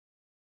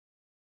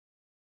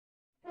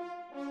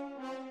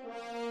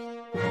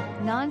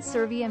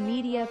Non-Servia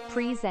Media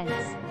presents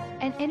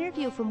an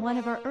interview from one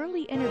of our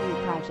early interview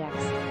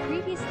projects,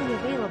 previously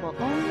available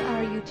only on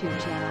our YouTube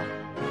channel.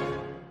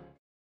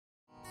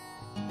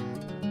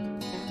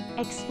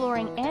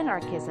 Exploring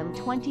Anarchism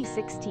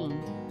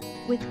 2016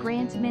 with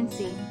Grant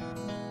Mincy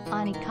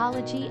on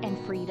ecology and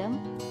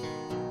freedom.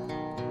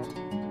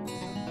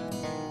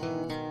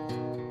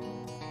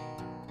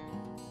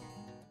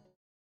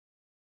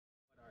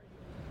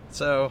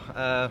 So,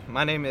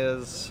 my name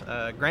is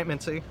Grant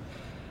Mincy.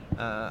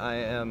 I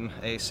am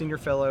a senior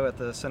fellow at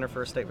the Center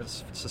for a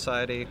Stateless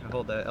Society. I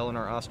hold the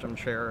Eleanor Ostrom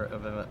Chair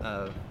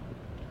of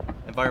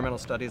Environmental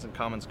Studies and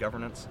Commons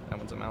Governance. That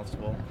one's a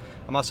mouthful.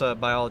 I'm also a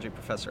biology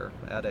professor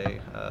at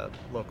a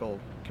local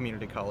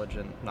community college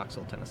in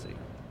Knoxville, Tennessee.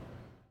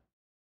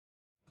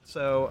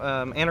 So,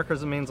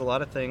 anarchism means a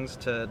lot of things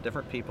to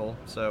different people.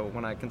 So,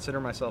 when I consider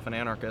myself an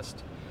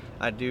anarchist,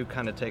 I do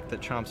kind of take the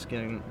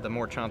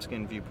more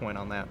Chomskyan viewpoint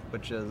on that,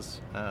 which is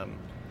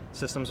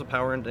systems of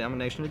power and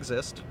domination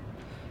exist,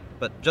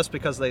 but just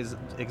because they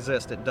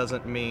exist, it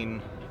doesn't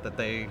mean that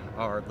they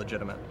are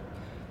legitimate.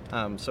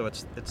 So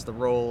it's the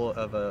role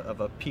of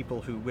a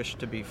people who wish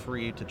to be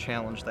free to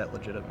challenge that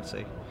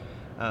legitimacy.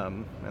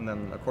 And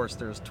then, of course,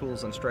 there's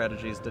tools and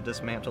strategies to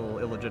dismantle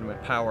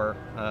illegitimate power,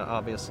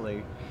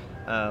 obviously,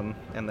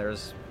 and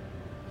there's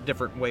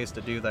different ways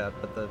to do that,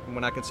 but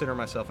when I consider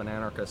myself an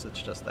anarchist,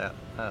 it's just that.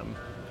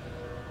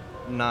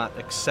 Not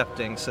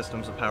accepting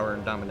systems of power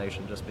and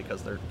domination just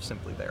because they're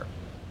simply there.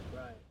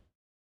 Right.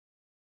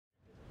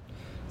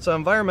 So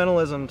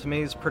environmentalism to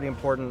me is pretty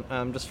important,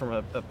 just from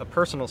a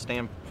personal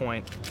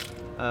standpoint.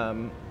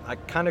 I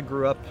kind of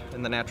grew up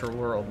in the natural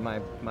world. My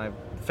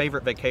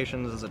favorite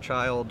vacations as a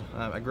child,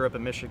 I grew up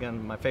in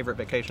Michigan. My favorite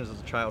vacations as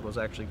a child was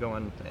actually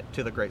going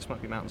to the Great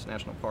Smoky Mountains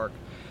National Park.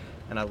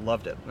 And I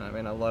loved it. I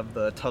mean, I loved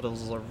the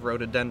tunnels of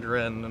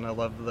rhododendron, and I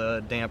loved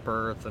the damp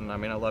earth, and I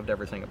mean, I loved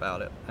everything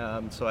about it.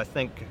 So I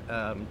think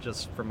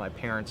just from my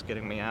parents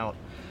getting me out,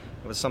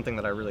 it was something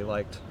that I really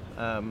liked.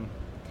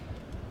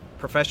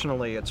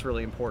 Professionally, it's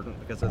really important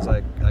because as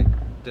I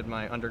did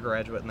my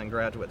undergraduate and then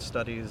graduate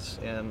studies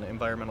in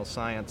environmental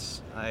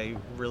science, I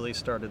really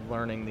started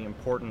learning the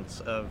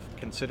importance of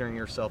considering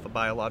yourself a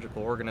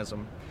biological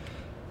organism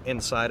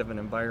inside of an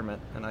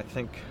environment, and I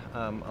think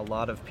a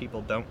lot of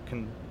people don't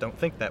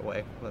think that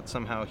way, that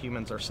somehow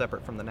humans are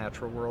separate from the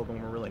natural world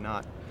when we're really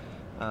not.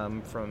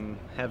 From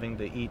having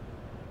to eat,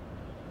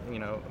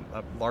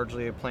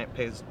 largely a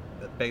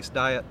plant-based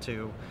diet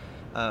to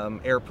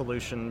air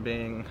pollution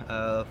being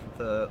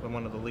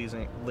one of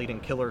the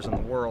leading killers in the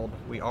world,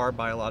 we are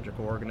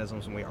biological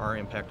organisms and we are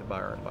impacted by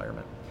our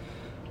environment.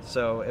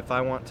 So if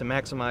I want to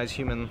maximize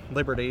human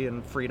liberty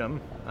and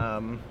freedom,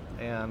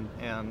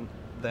 and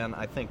then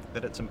I think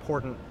that it's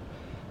important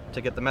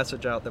to get the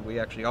message out that we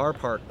actually are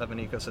part of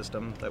an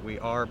ecosystem, that we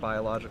are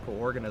biological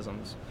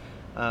organisms,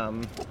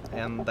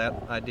 and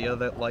that idea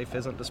that life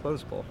isn't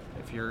disposable.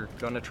 If you're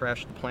going to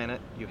trash the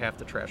planet, you have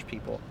to trash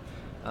people,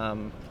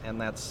 and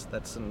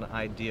that's an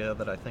idea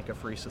that I think a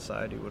free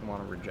society would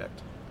want to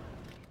reject.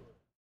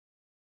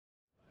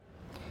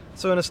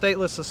 So in a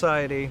stateless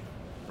society,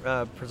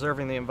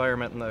 preserving the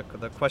environment,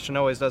 and the question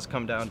always does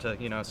come down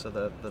to, so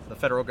the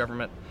federal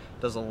government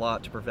does a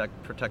lot to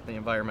protect the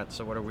environment,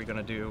 so what are we going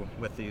to do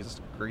with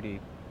these greedy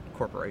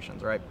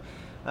corporations, right?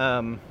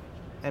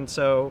 And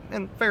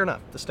fair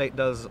enough, the state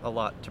does a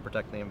lot to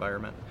protect the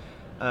environment,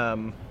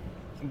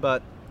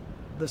 but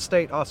the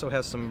state also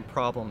has some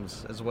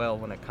problems as well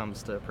when it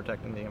comes to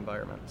protecting the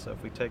environment. So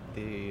if we take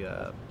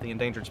the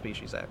Endangered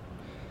Species Act,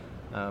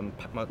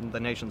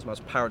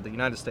 the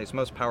United States'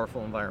 most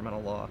powerful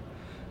environmental law.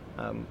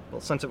 Well,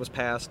 since it was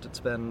passed,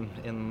 it's been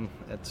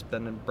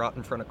brought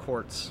in front of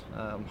courts.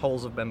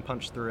 Holes have been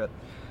punched through it,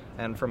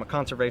 and from a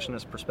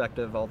conservationist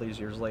perspective, all these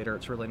years later,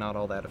 it's really not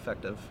all that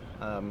effective.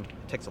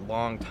 It takes a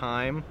long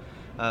time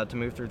to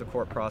move through the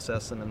court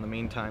process, and in the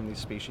meantime, these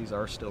species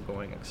are still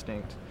going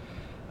extinct.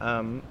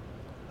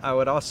 I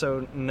would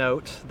also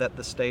note that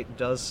the state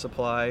does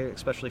supply,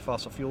 especially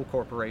fossil fuel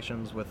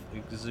corporations, with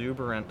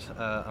exuberant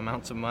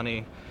amounts of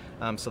money,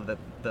 so that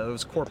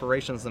those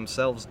corporations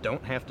themselves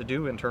don't have to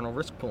do internal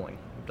risk pooling.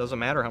 It doesn't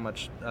matter how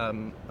much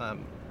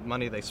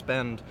money they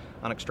spend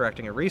on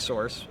extracting a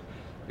resource,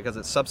 because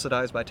it's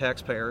subsidized by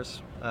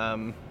taxpayers,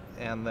 and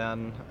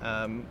then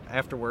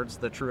afterwards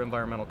the true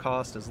environmental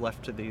cost is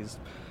left to these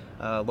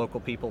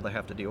local people that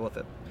have to deal with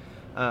it.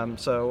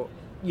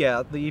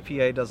 Yeah, the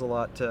EPA does a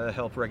lot to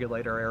help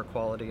regulate our air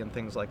quality and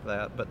things like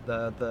that, but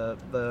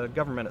the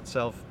government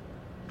itself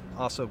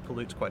also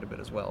pollutes quite a bit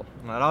as well.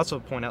 And I'd also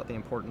point out the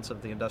importance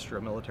of the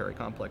industrial military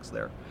complex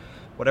there.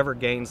 Whatever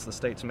gains the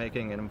state's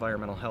making in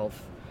environmental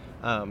health,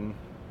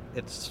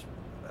 its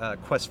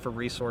quest for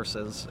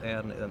resources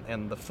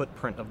and the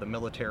footprint of the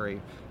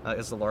military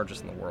is the largest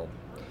in the world.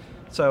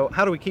 So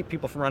how do we keep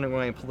people from running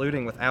away and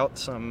polluting without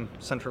some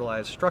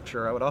centralized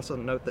structure? I would also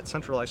note that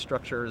centralized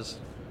structures,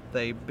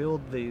 they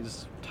build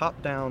these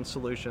top-down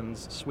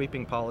solutions,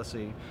 sweeping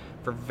policy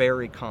for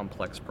very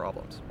complex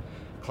problems.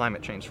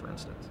 Climate change, for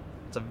instance.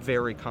 It's a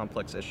very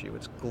complex issue.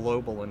 It's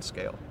global in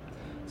scale.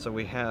 So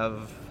we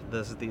have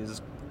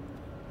these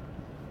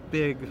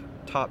big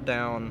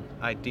top-down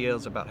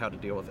ideas about how to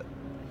deal with it.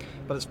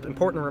 But it's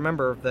important to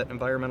remember that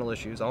environmental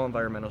issues, all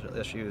environmental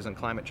issues, and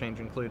climate change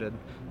included,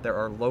 there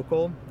are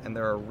local and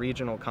there are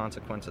regional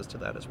consequences to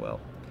that as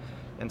well.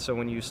 And so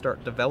when you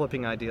start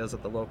developing ideas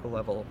at the local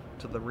level,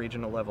 to the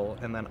regional level,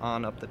 and then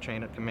on up the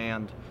chain of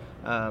command,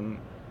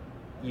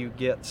 you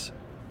get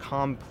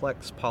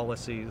complex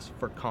policies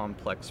for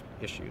complex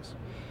issues.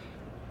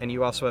 And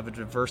you also have a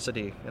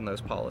diversity in those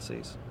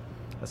policies.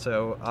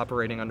 So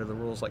operating under the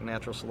rules like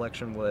natural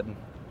selection would,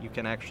 you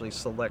can actually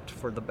select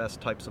for the best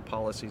types of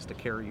policies to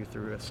carry you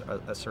through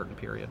a certain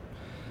period.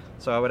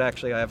 So I would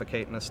actually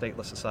advocate in a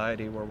stateless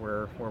society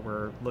where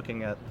we're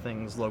looking at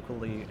things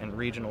locally and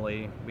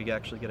regionally, we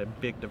actually get a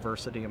big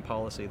diversity in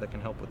policy that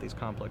can help with these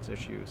complex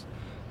issues,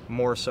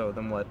 more so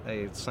than what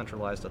a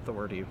centralized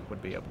authority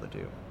would be able to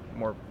do,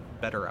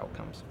 better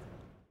outcomes.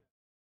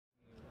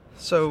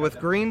 So with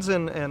greens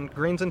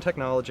and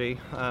technology,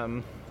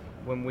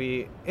 when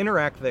we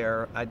interact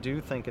there, I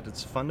do think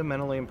it's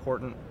fundamentally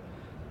important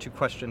to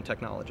question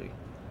technology.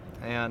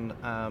 And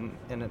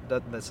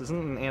this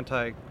isn't an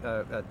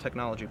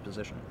anti-technology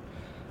position.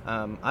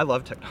 I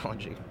love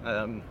technology,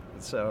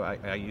 so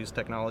I use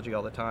technology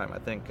all the time. I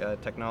think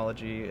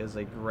technology is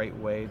a great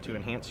way to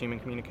enhance human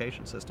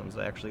communication systems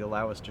that actually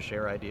allow us to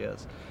share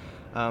ideas.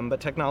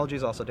 But technology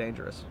is also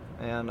dangerous,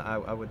 and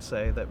I would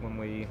say that when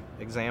we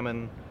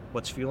examine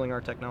what's fueling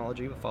our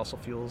technology with fossil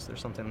fuels, there's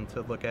something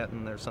to look at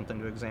and there's something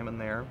to examine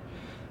there.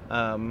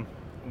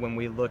 When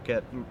we look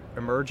at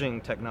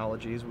emerging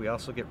technologies, we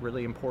also get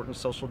really important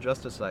social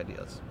justice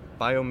ideas.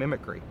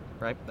 Biomimicry,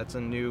 right? That's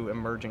a new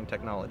emerging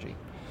technology.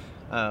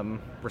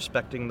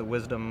 Respecting the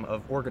wisdom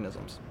of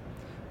organisms.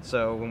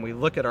 So when we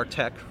look at our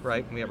tech,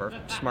 right, we have our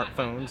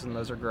smartphones and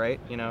those are great,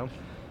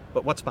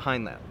 but what's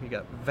behind that? You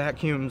got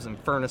vacuums and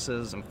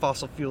furnaces and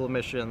fossil fuel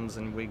emissions,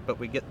 but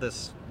we get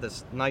this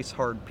nice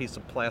hard piece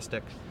of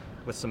plastic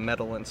with some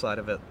metal inside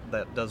of it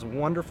that does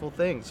wonderful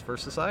things for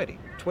society.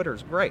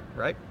 Twitter's great,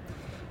 right?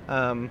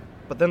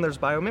 But then there's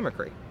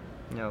biomimicry.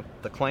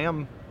 The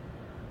clam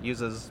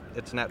uses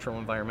its natural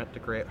environment to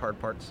create hard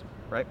parts,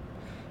 right?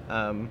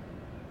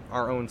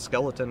 Our own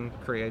skeleton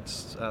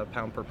creates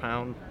pound per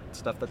pound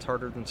stuff that's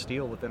harder than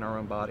steel within our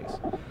own bodies.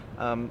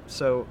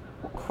 So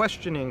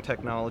questioning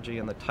technology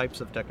and the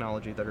types of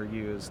technology that are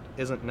used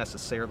isn't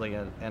necessarily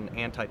an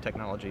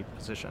anti-technology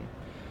position.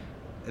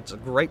 It's a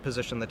great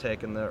position to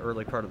take in the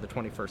early part of the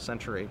 21st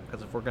century,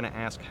 because if we're going to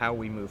ask how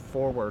we move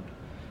forward,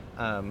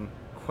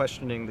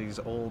 questioning these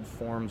old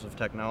forms of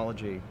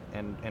technology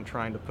and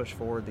trying to push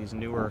forward these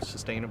newer,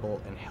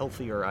 sustainable, and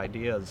healthier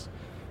ideas,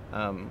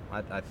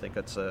 I think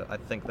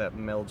that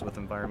melds with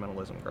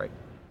environmentalism great.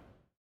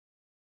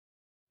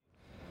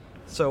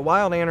 So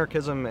wild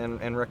anarchism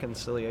and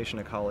reconciliation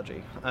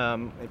ecology.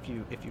 If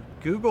you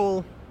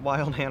Google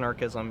wild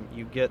anarchism,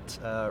 you get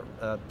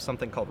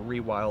something called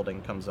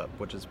rewilding comes up,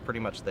 which is pretty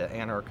much the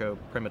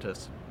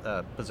anarcho-primitivist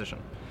position.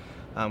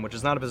 Which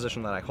is not a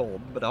position that I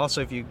hold, but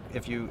also if you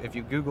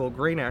Google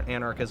green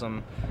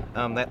anarchism,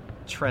 that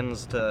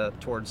trends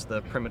towards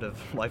the primitive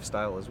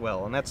lifestyle as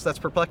well, and that's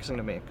perplexing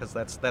to me, because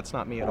that's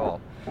not me at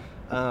all.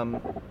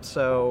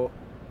 So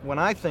when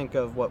I think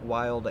of what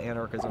wild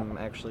anarchism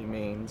actually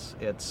means,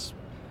 it's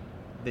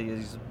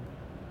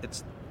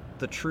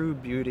the true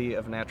beauty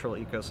of natural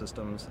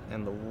ecosystems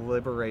and the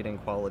liberating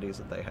qualities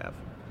that they have.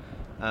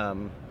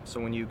 So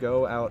when you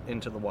go out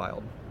into the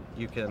wild,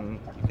 you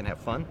can have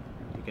fun,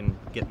 you can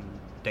get in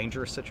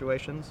dangerous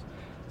situations.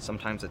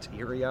 Sometimes it's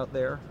eerie out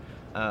there.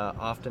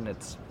 Often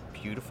it's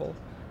beautiful.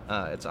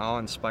 It's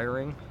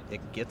awe-inspiring.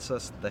 It gets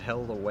us the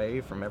hell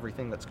away from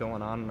everything that's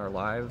going on in our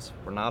lives.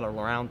 We're not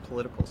around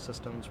political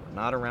systems. We're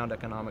not around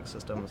economic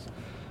systems.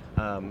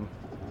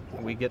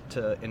 We get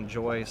to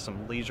enjoy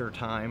some leisure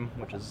time,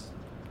 which is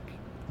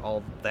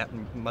all that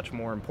much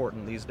more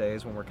important these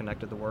days when we're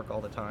connected to work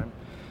all the time.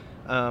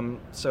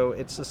 So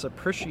it's this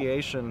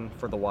appreciation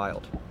for the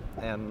wild,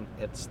 and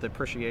it's the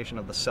appreciation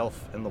of the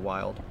self in the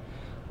wild.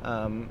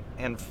 And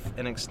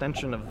an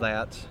extension of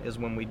that is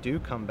when we do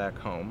come back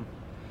home,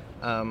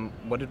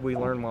 what did we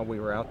learn while we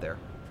were out there?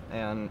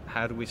 And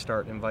how do we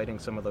start inviting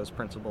some of those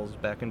principles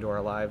back into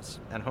our lives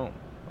at home?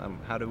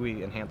 How do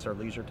we enhance our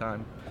leisure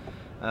time?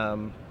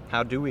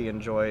 How do we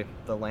enjoy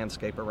the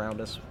landscape around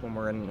us when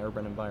we're in an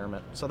urban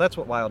environment? So that's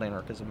what wild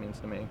anarchism means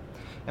to me.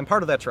 And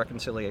part of that's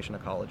reconciliation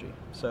ecology.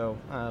 So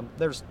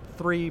there's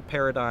three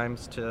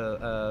paradigms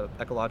to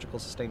ecological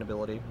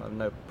sustainability.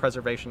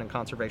 Preservation and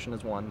conservation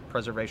is one.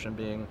 Preservation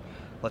being,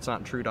 let's not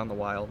intrude on the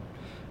wild.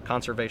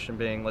 Conservation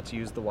being, let's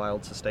use the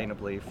wild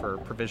sustainably for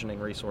provisioning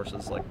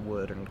resources like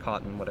wood and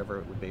cotton, whatever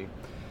it would be.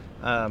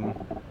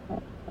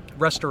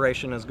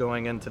 Restoration is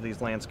going into these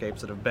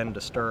landscapes that have been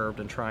disturbed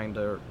and trying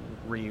to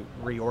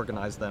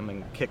reorganize them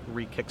and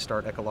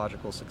kickstart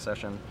ecological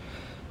succession.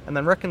 And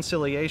then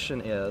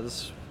reconciliation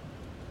is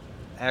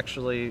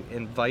actually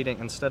inviting,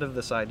 instead of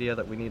this idea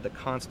that we need to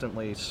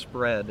constantly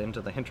spread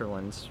into the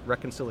hinterlands,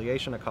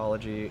 reconciliation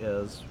ecology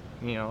is,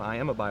 I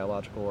am a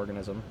biological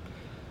organism.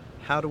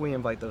 How do we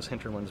invite those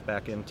hinterlands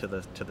back into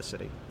the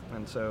city?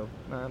 And so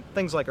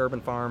things like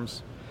urban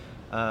farms,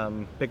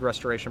 big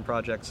restoration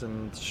projects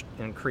in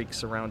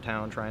creeks around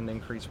town trying to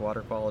increase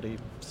water quality.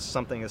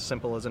 Something as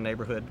simple as a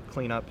neighborhood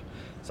cleanup,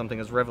 something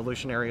as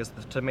revolutionary as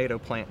the tomato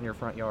plant in your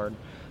front yard.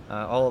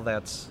 All of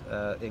that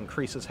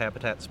increases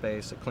habitat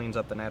space, it cleans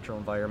up the natural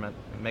environment,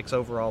 it makes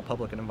overall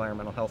public and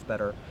environmental health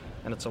better,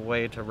 and it's a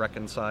way to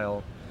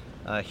reconcile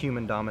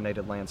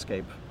human-dominated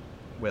landscape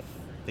with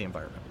the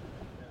environment.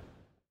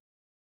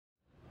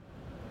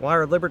 Why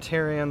are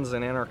libertarians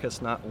and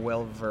anarchists not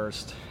well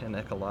versed in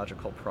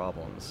ecological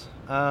problems?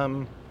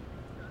 That's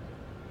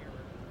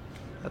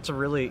a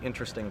really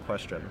interesting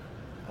question.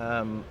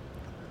 I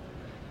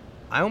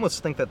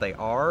almost think that they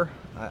are.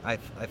 I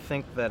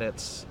think that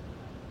it's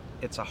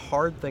a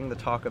hard thing to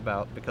talk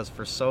about because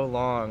for so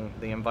long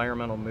the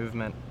environmental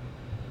movement,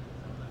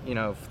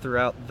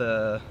 throughout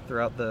the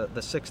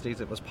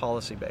 60s, it was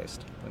policy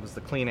based. It was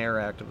the Clean Air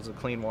Act, it was the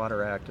Clean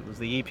Water Act, it was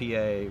the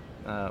EPA.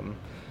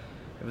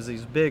 It was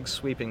these big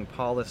sweeping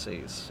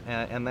policies,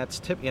 and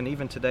and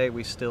even today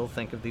we still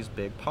think of these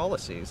big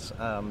policies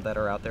that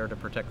are out there to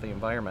protect the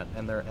environment,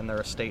 and they're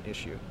a state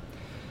issue.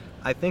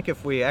 I think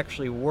if we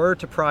actually were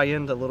to pry a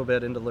little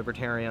bit into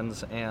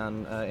libertarians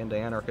and into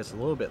anarchists a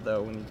little bit,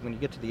 though, when you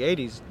get to the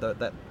 80s,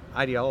 that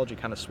ideology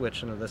kind of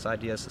switched into this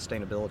idea of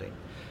sustainability,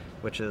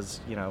 which is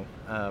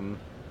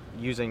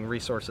using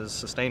resources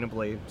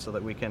sustainably so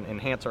that we can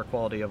enhance our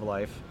quality of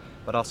life,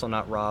 but also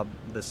not rob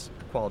this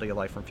quality of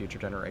life from future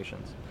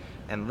generations.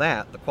 And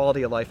the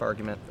quality of life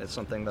argument, is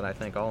something that I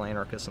think all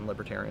anarchists and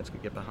libertarians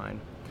could get behind.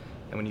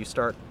 And when you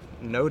start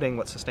noting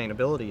what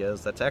sustainability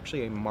is, that's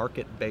actually a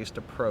market-based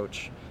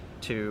approach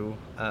to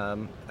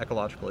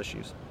ecological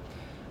issues,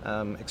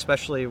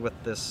 especially with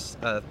this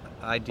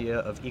idea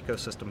of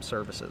ecosystem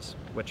services,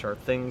 which are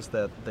things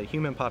that the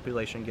human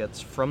population gets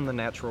from the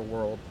natural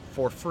world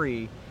for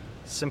free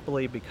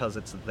simply because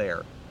it's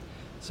there.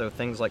 So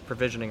things like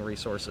provisioning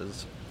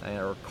resources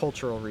or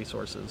cultural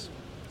resources,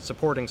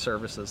 supporting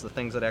services, the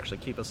things that actually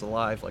keep us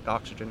alive, like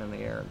oxygen in the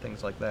air and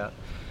things like that,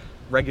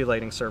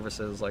 regulating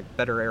services like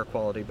better air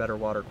quality, better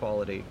water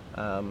quality,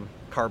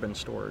 carbon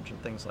storage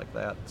and things like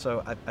that.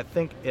 So I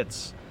think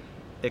it's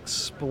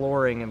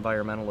exploring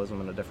environmentalism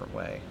in a different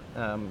way.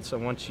 So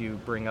once you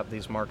bring up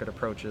these market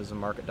approaches and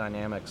market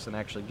dynamics and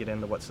actually get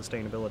into what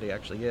sustainability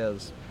actually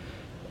is,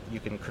 you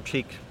can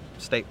critique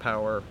state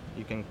power,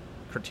 you can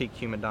critique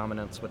human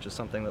dominance, which is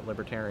something that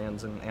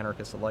libertarians and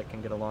anarchists alike can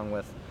get along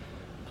with.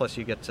 Plus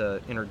you get to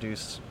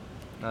introduce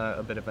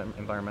a bit of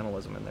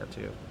environmentalism in there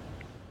too.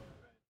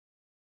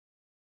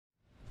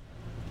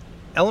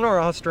 Elinor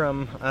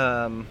Ostrom,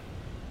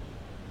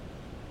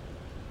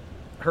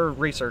 her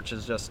research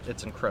is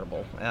it's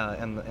incredible,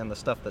 and the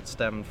stuff that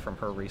stemmed from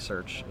her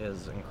research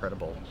is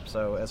incredible.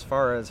 So as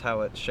far as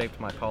how it shaped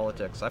my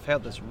politics, I've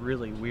had this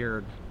really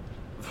weird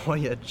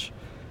voyage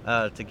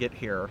to get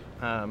here.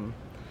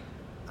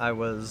 I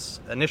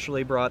was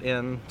initially brought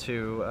in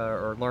to,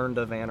 or learned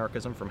of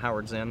anarchism from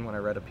Howard Zinn when I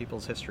read A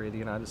People's History of the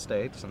United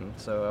States, and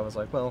so I was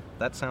like, well,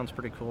 that sounds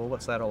pretty cool,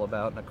 what's that all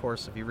about? And of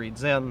course, if you read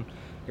Zinn,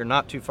 you're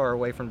not too far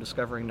away from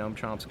discovering Noam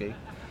Chomsky.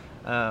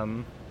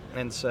 And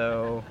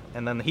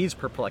then he's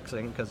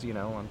perplexing because,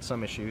 on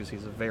some issues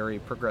he's a very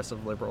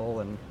progressive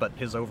liberal, but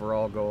his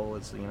overall goal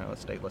is, a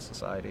stateless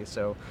society.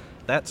 So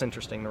that's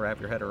interesting to wrap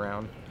your head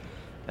around.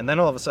 And then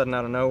all of a sudden,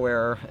 out of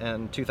nowhere,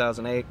 in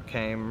 2008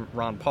 came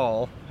Ron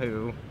Paul,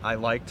 who I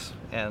liked,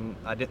 and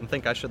I didn't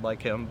think I should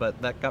like him,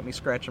 but that got me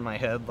scratching my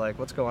head, like,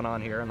 what's going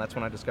on here? And that's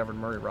when I discovered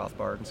Murray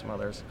Rothbard and some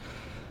others.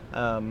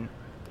 And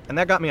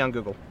that got me on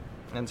Google.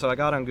 And so I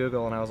got on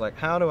Google and I was like,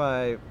 how do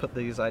I put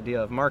these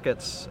idea of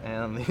markets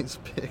and these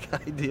big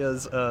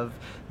ideas of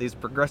these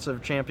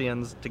progressive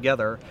champions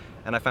together?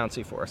 And I found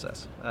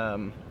C4SS.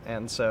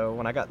 And so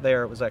when I got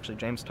there, it was actually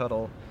James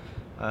Tuttle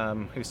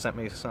who sent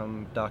me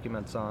some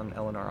documents on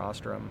Elinor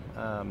Ostrom.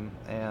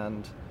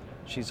 And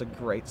she's a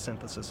great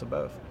synthesis of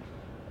both.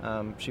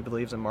 She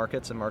believes in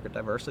markets and market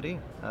diversity,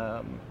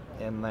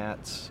 in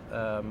that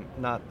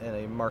not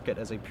a market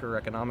as a pure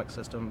economic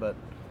system, but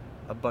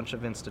a bunch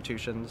of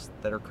institutions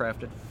that are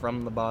crafted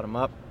from the bottom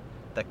up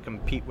that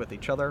compete with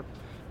each other,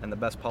 and the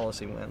best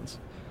policy wins.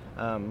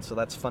 So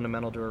that's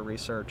fundamental to her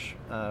research,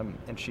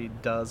 and she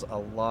does a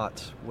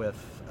lot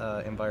with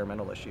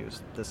environmental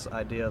issues. This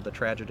idea of the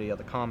tragedy of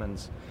the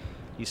commons,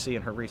 you see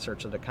in her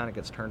research that it kind of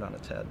gets turned on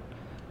its head.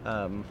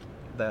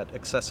 That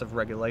excessive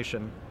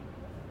regulation,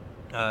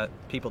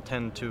 people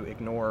tend to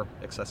ignore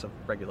excessive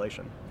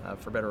regulation,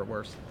 for better or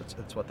worse.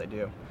 It's what they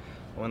do.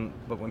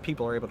 But when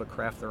people are able to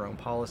craft their own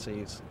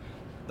policies,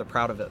 they're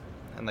proud of it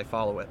and they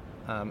follow it,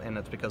 and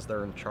it's because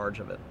they're in charge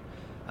of it.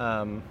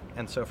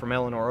 And so from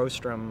Elinor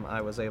Ostrom,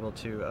 I was able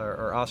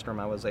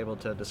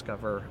to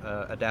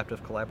discover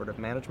adaptive collaborative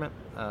management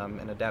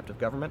and adaptive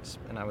governments,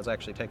 and I was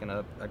actually taking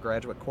a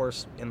graduate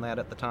course in that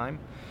at the time,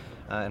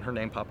 and her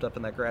name popped up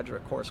in that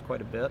graduate course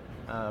quite a bit.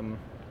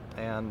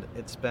 And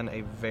it's been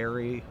a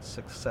very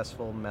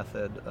successful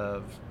method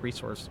of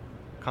resource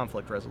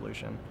conflict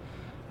resolution,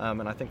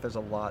 and I think there's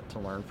a lot to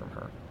learn from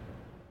her.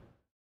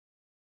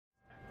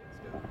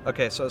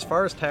 Okay, so as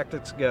far as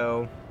tactics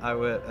go, I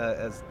would,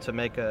 as to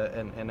make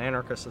an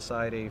anarchist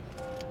society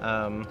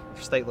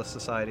stateless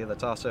society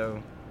that's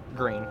also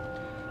green.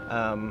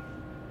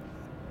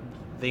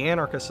 The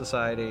anarchist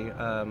society,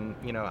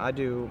 I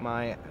do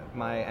my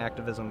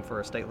activism for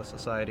a stateless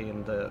society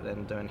and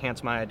to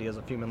enhance my ideas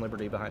of human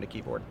liberty behind a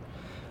keyboard.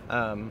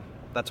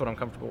 That's what I'm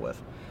comfortable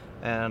with.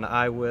 And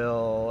I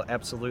will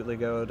absolutely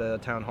go to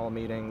town hall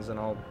meetings, and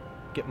I'll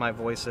get my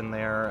voice in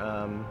there.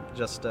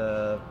 Just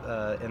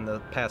in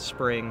the past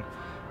spring,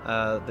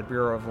 the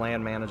Bureau of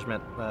Land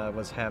Management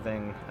was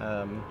having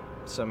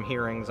some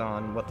hearings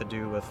on what to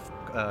do with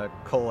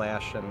coal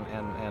ash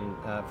and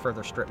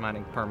further strip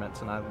mining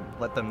permits, and I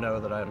let them know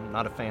that I'm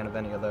not a fan of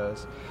any of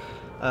those.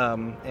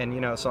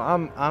 So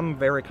I'm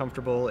very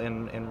comfortable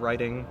in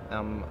writing.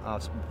 I'm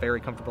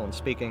very comfortable in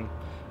speaking,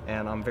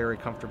 and I'm very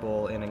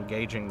comfortable in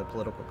engaging the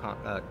political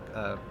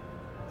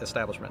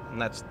establishment,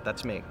 and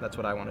that's me. That's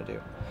what I want to do.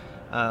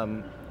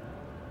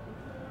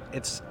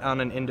 It's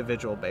on an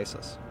individual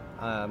basis.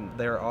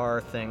 There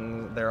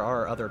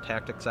are other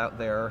tactics out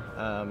there,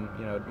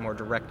 more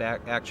direct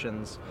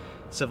actions,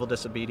 civil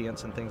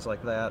disobedience, and things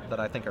like that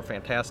I think are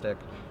fantastic.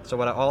 So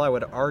all I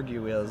would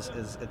argue is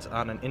it's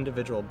on an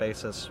individual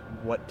basis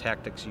what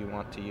tactics you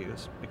want to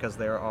use, because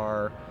there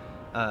are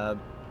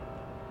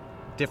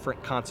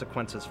different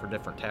consequences for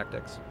different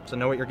tactics. So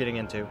know what you're getting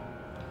into,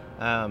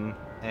 and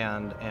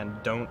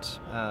don't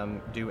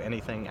do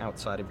anything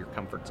outside of your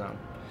comfort zone.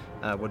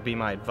 Would be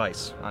my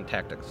advice on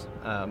tactics.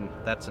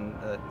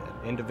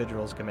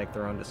 Individuals can make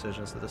their own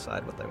decisions to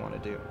decide what they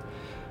want to do.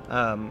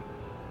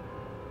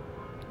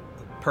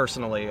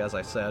 Personally, as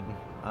I said,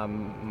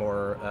 I'm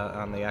more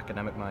on the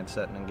academic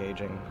mindset and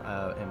engaging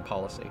in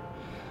policy.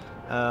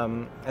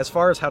 As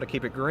far as how to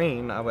keep it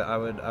green, I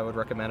would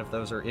recommend, if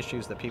those are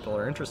issues that people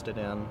are interested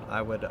in,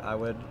 I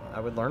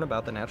would learn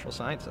about the natural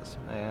sciences,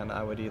 and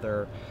I would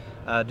either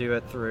do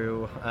it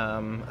through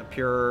a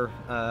pure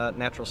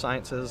natural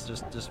sciences,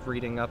 just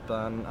reading up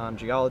on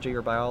geology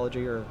or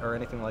biology or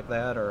anything like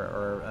that,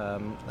 or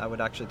I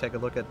would actually take a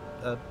look at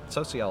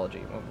sociology.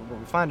 What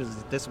we find is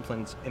the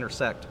disciplines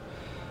intersect,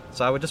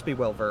 so I would just be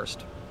well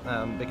versed.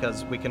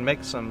 Because we can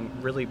make some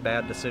really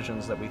bad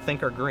decisions that we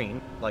think are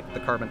green, like the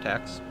carbon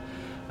tax,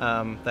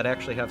 that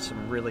actually have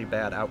some really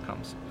bad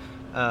outcomes.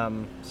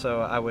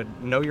 So I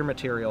would know your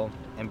material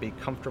and be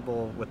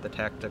comfortable with the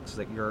tactics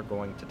that you're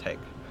going to take.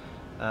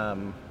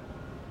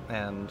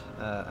 And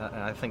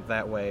I think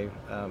that way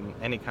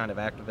any kind of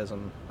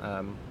activism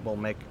will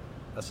make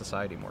a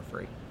society more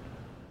free.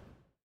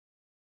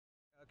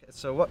 Okay,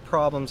 so what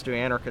problems do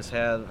anarchists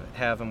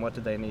have and what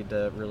do they need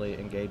to really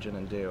engage in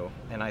and do?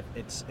 And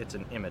it's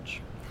an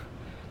image.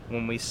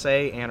 When we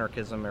say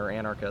anarchism or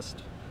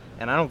anarchist,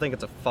 and I don't think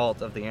it's a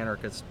fault of the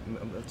anarchist,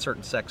 a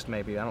certain sect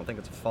maybe, I don't think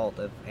it's a fault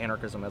of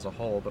anarchism as a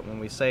whole, but when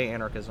we say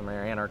anarchism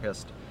or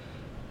anarchist,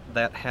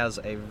 that has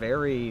a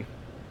very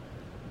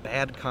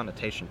bad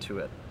connotation to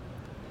it.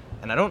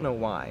 And I don't know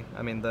why.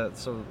 I mean,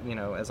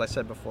 as I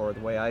said before,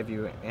 the way I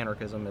view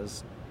anarchism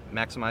is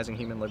maximizing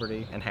human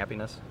liberty and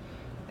happiness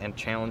and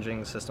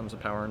challenging systems of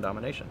power and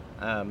domination.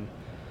 And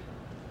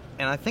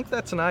I think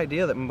that's an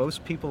idea that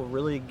most people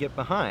really get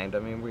behind. I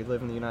mean, we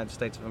live in the United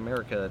States of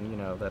America, and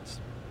it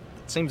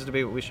seems to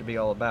be what we should be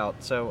all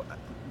about. So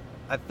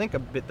I think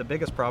the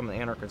biggest problem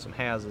that anarchism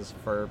has is,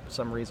 for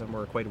some reason,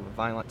 we're equated with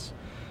violence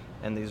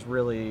and these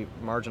really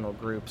marginal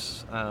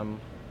groups.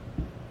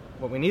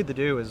 What we need to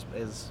do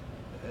is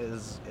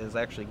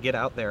actually get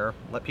out there,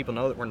 let people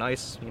know that we're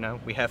nice.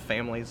 We have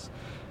families.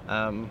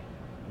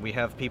 We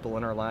have people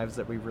in our lives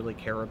that we really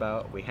care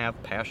about. We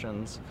have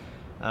passions.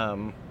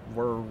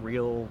 We're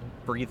real,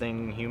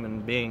 breathing human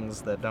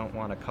beings that don't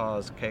want to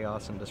cause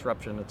chaos and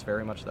disruption. It's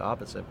very much the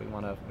opposite. We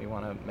want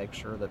to make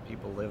sure that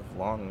people live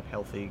long,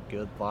 healthy,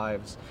 good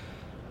lives,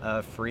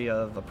 free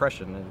of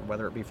oppression, and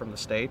whether it be from the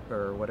state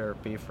or whether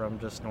it be from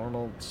just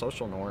normal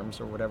social norms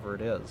or whatever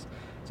it is.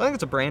 So I think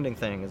it's a branding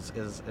thing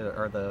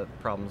are the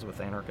problems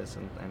with anarchists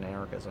and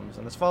anarchisms.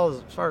 And as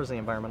far as the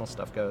environmental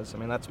stuff goes, I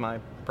mean, that's my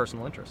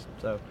personal interest.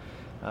 So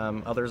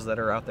others that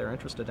are out there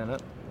interested in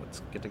it,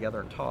 let's get together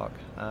and talk.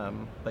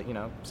 But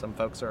some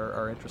folks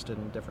are interested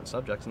in different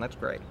subjects, and that's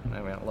great.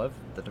 I mean, I love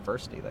the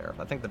diversity there.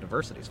 I think the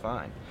diversity's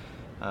fine.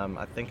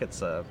 I think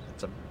it's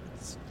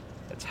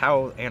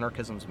how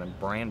anarchism's been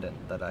branded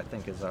that I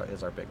think is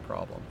our big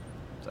problem.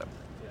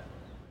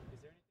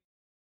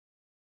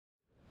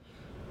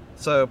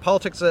 So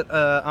politics that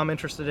I'm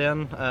interested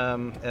in,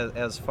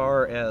 as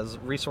far as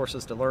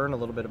resources to learn a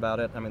little bit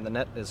about it, I mean, the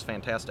net is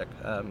fantastic.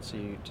 So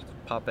you just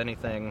pop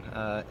anything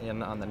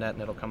in on the net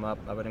and it'll come up.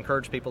 I would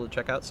encourage people to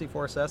check out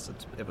C4SS.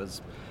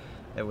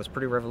 It was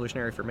pretty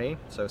revolutionary for me.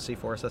 So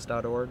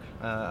C4SS.org,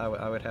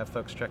 I would have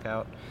folks check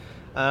out.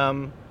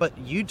 But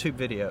YouTube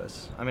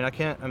videos, I mean, I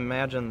can't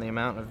imagine the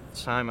amount of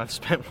time I've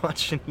spent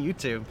watching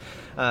YouTube.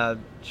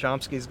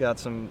 Chomsky's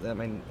got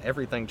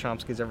everything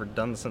Chomsky's ever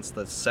done since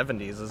the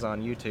 70s is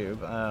on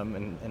YouTube,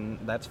 and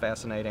that's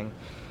fascinating.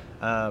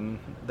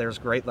 There's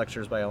great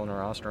lectures by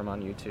Eleanor Ostrom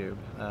on YouTube,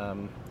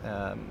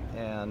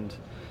 and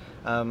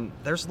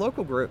There's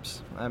local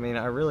groups. I mean,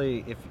 I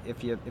really,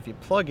 if you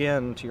plug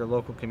in to your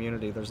local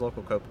community, there's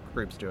local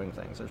groups doing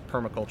things. There's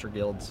permaculture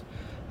guilds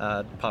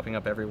popping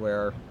up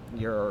everywhere.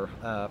 Your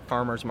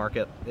farmers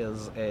market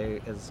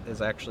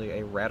is actually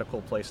a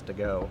radical place to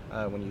go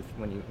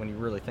when you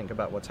really think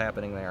about what's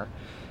happening there.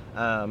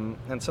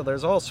 And so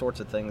there's all sorts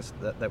of things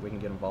that we can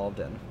get involved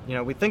in. You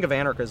know, we think of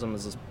anarchism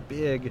as this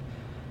big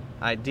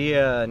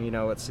idea, and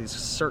it's these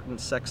certain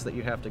sects that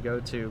you have to go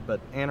to,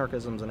 but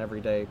anarchism's an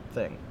everyday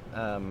thing.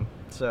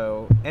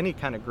 So any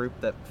kind of group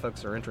that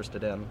folks are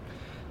interested in,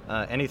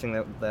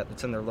 anything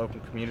that's in their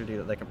local community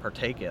that they can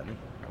partake in,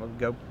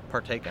 go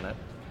partake in it.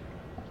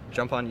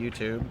 Jump on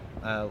YouTube,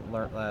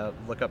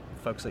 look up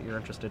folks that you're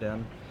interested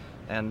in,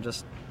 and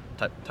just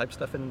type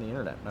stuff in the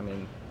internet. I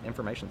mean,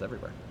 information's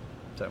everywhere.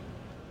 So.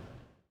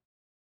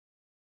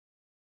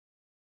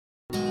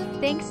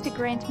 Thanks to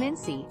Grant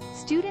Mincy,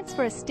 Students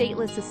for a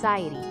Stateless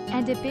Society,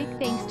 and a big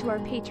thanks to our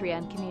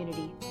Patreon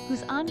community,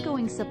 whose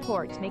ongoing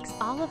support makes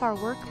all of our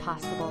work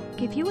possible.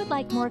 If you would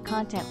like more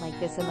content like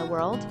this in the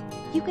world,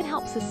 you can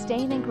help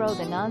sustain and grow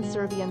the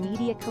Non-Servia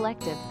Media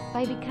Collective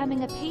by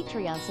becoming a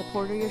Patreon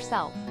supporter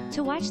yourself.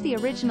 To watch the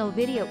original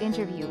video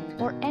interview,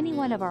 or any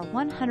one of our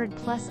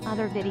 100+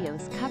 other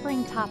videos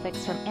covering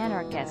topics from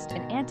anarchist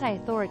and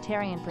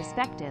anti-authoritarian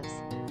perspectives,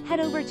 head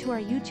over to our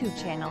YouTube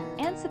channel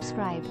and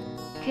subscribe.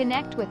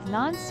 Connect with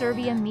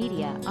Non-Servia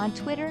Media on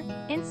Twitter,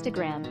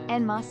 Instagram,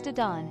 and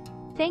Mastodon.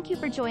 Thank you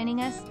for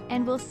joining us,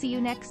 and we'll see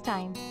you next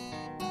time.